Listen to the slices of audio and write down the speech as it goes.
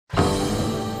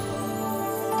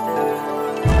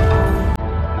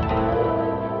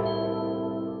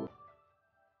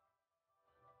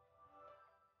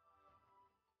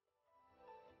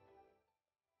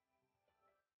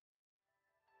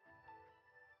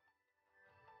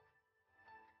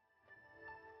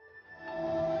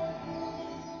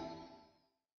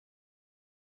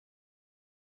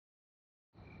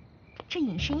这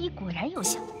隐身衣果然有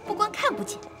效，不光看不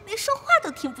见，连说话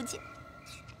都听不见。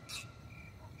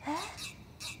哎，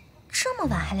这么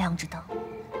晚还亮着灯，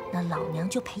那老娘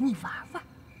就陪你玩玩。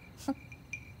哼！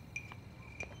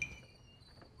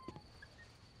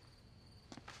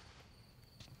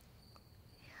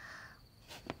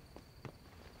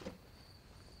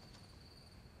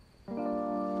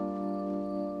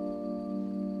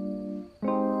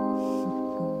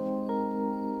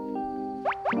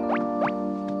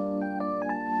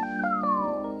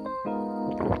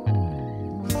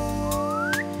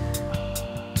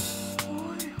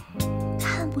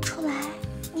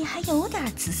有点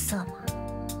姿色吗？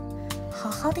好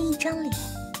好的一张脸，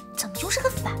怎么就是个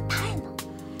反派呢？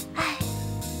哎，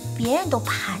别人都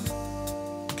怕你，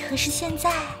可是现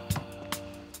在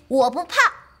我不怕。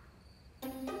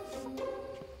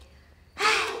哎，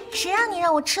谁让你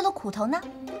让我吃了苦头呢？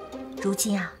如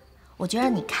今啊，我就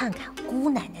让你看看姑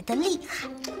奶奶的厉害。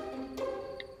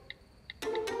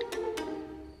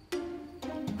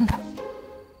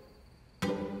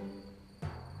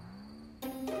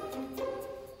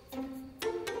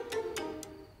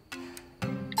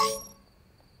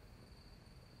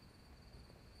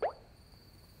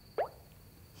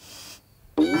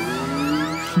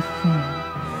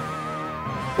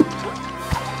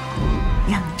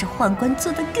宦官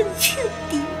做得更彻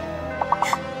底，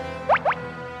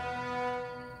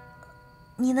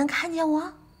你能看见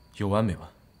我？有完没完？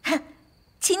哼，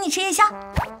请你吃夜宵。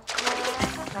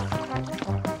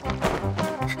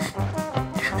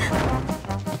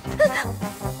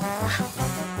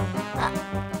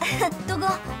杜公，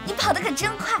你跑得可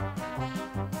真快。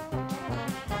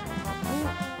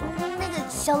那个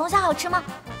小龙虾好吃吗？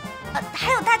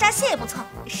还有大闸蟹也不错。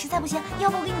实在不行，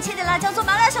要不我给你切点辣椒做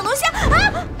麻辣小龙虾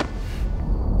啊！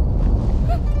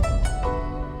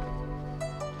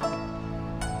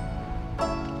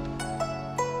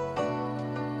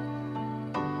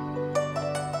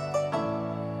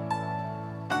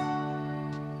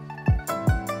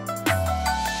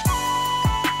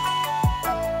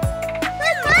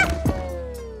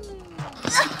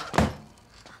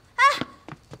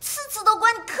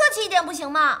不行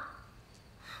吗？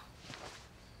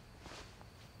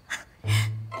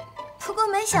不过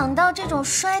没想到这种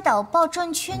摔倒抱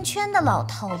转圈圈的老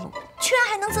套路，居然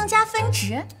还能增加分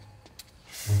值。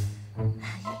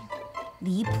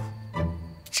离谱！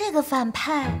这个反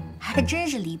派还真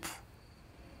是离谱。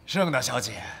盛大小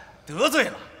姐得罪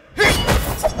了。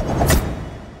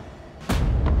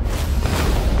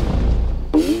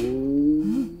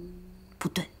不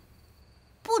对，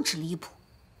不止离谱，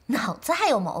脑子还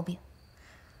有毛病。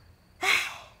唉，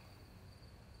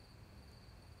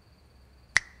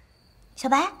小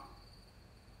白，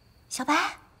小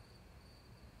白，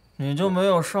你就没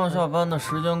有上下班的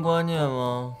时间观念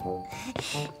吗？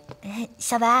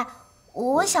小白，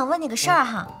我想问你个事儿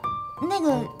哈，那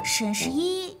个沈十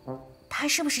一，他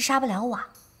是不是杀不了我啊？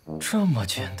这么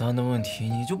简单的问题，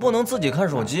你就不能自己看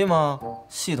手机吗？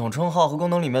系统称号和功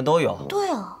能里面都有。对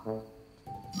哦，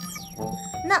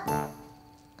那，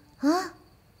啊？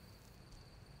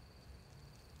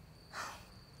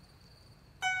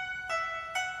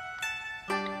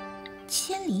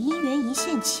千里姻缘一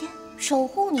线牵，守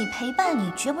护你，陪伴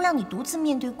你，绝不让你独自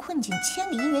面对困境。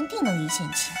千里姻缘定能一线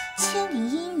牵，千里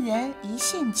姻缘一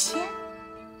线牵。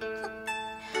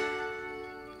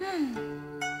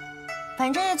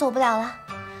反正也走不了了，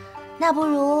那不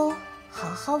如好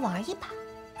好玩一把。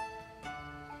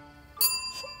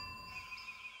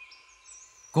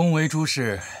宫闱诸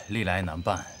事历来难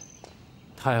办，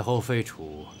太后废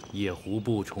除野狐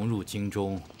部重入京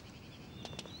中，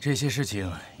这些事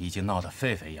情已经闹得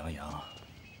沸沸扬扬。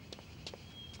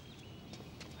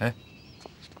哎，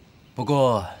不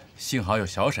过幸好有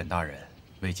小沈大人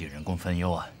为景仁宫分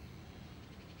忧啊。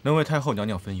能为太后娘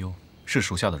娘分忧，是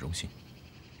属下的荣幸。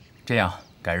这样，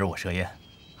改日我设宴，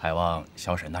还望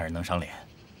小沈大人能赏脸。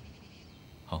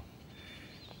好。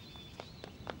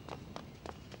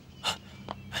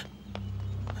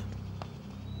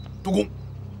督公，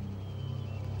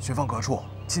巡防各处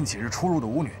近几日出入的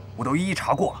舞女，我都一一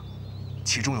查过了，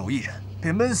其中有一人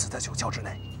被闷死在酒窖之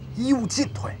内，衣物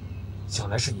尽退，想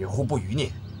来是野狐部余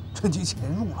孽趁机潜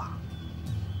入了。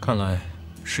看来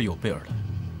是有备而来。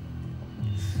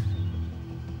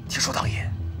听说当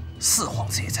夜四皇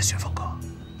子也在旋风阁，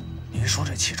您说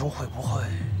这其中会不会……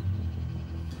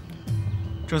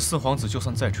这四皇子就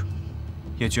算再扯，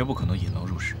也绝不可能引狼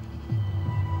入室，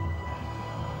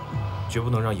绝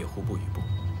不能让野狐部余部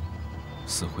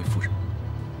死灰复燃。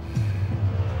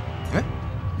哎，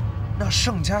那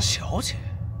盛家小姐，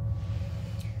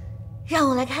让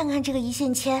我来看看这个一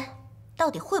线牵到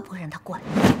底会不会让他过来。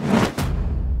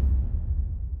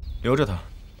留着他，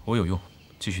我有用，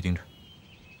继续盯着。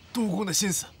督公的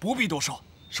心思不必多说，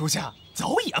属下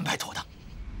早已安排妥当。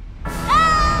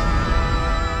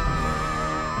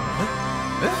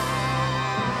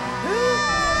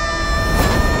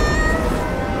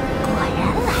果然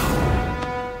来了。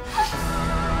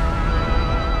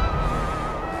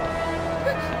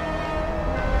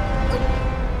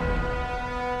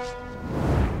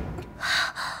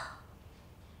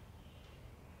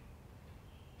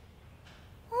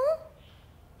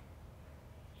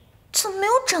怎么没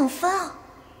有涨分啊？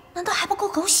难道还不够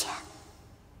狗血？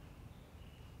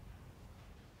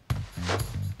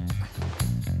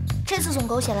这次总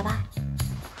狗血了吧？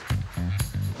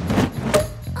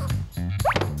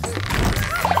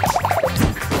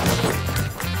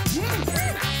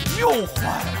又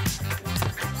坏了！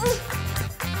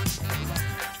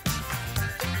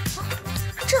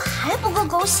这还不够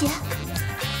狗血？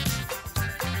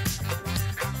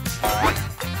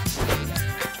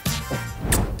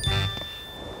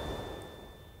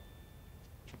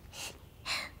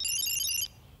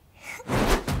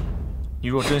你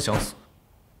若真想死，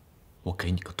我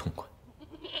给你个痛快。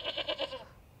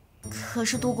可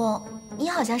是督公，你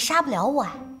好像杀不了我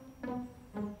哎。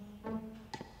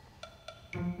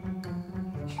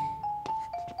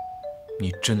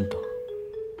你真的，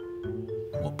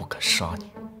我不敢杀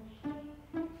你。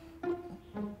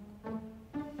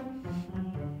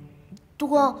督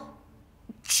公，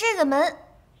这个门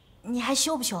你还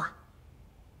修不修啊？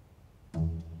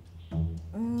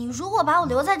你如果把我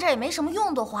留在这儿也没什么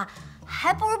用的话，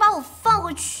还不如把我放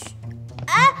回去。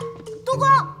哎，督公，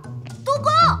督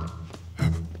公！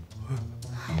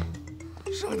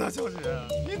盛大小姐，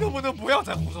你能不能不要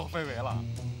再胡作非为了？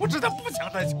我真的不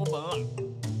想再敲门了。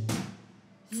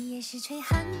一夜是吹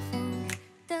寒风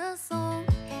的松，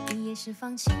一夜是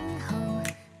放晴后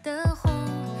的红，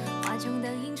画中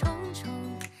的影重重，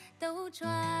斗转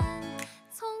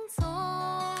匆匆。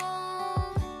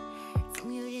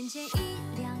总有人间一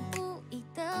两无意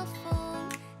的风，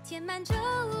填满着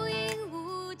无影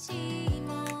无际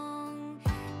梦，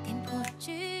点破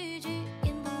句句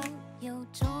言不由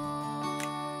衷。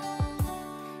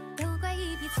都怪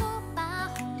一匹错把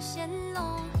红线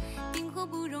弄，冰火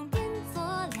不容变作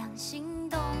两心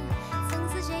动，层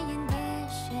次渐掩跌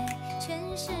雪，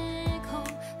全是空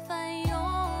翻涌。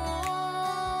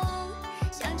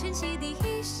像晨曦第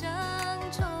一声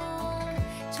钟，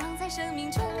装在生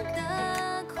命中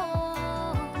的空，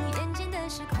眼前的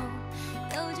时空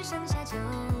都只剩下秋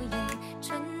叶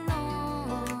春浓。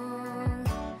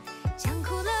将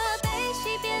苦乐悲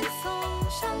喜变送，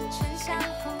双唇相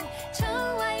逢，城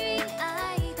外云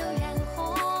霭都染红，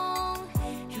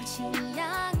如晴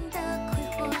阳的葵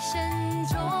火深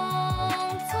中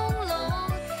从容。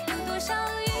有多少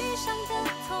遇上的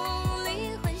痛，灵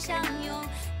魂相拥，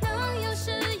能有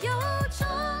始有终。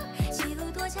歧路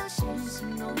多角是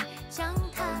情浓，将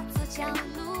它做角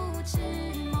路之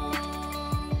梦。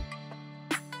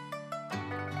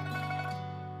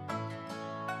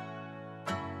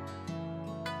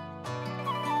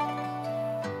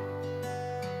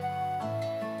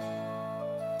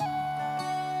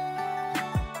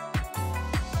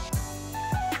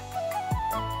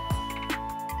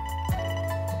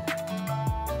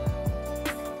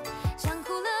将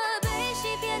苦乐悲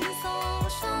喜变送，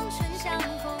双唇相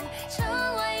逢，城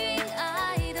外云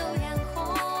霭都染红，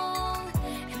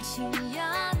如晴阳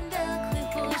的葵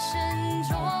火深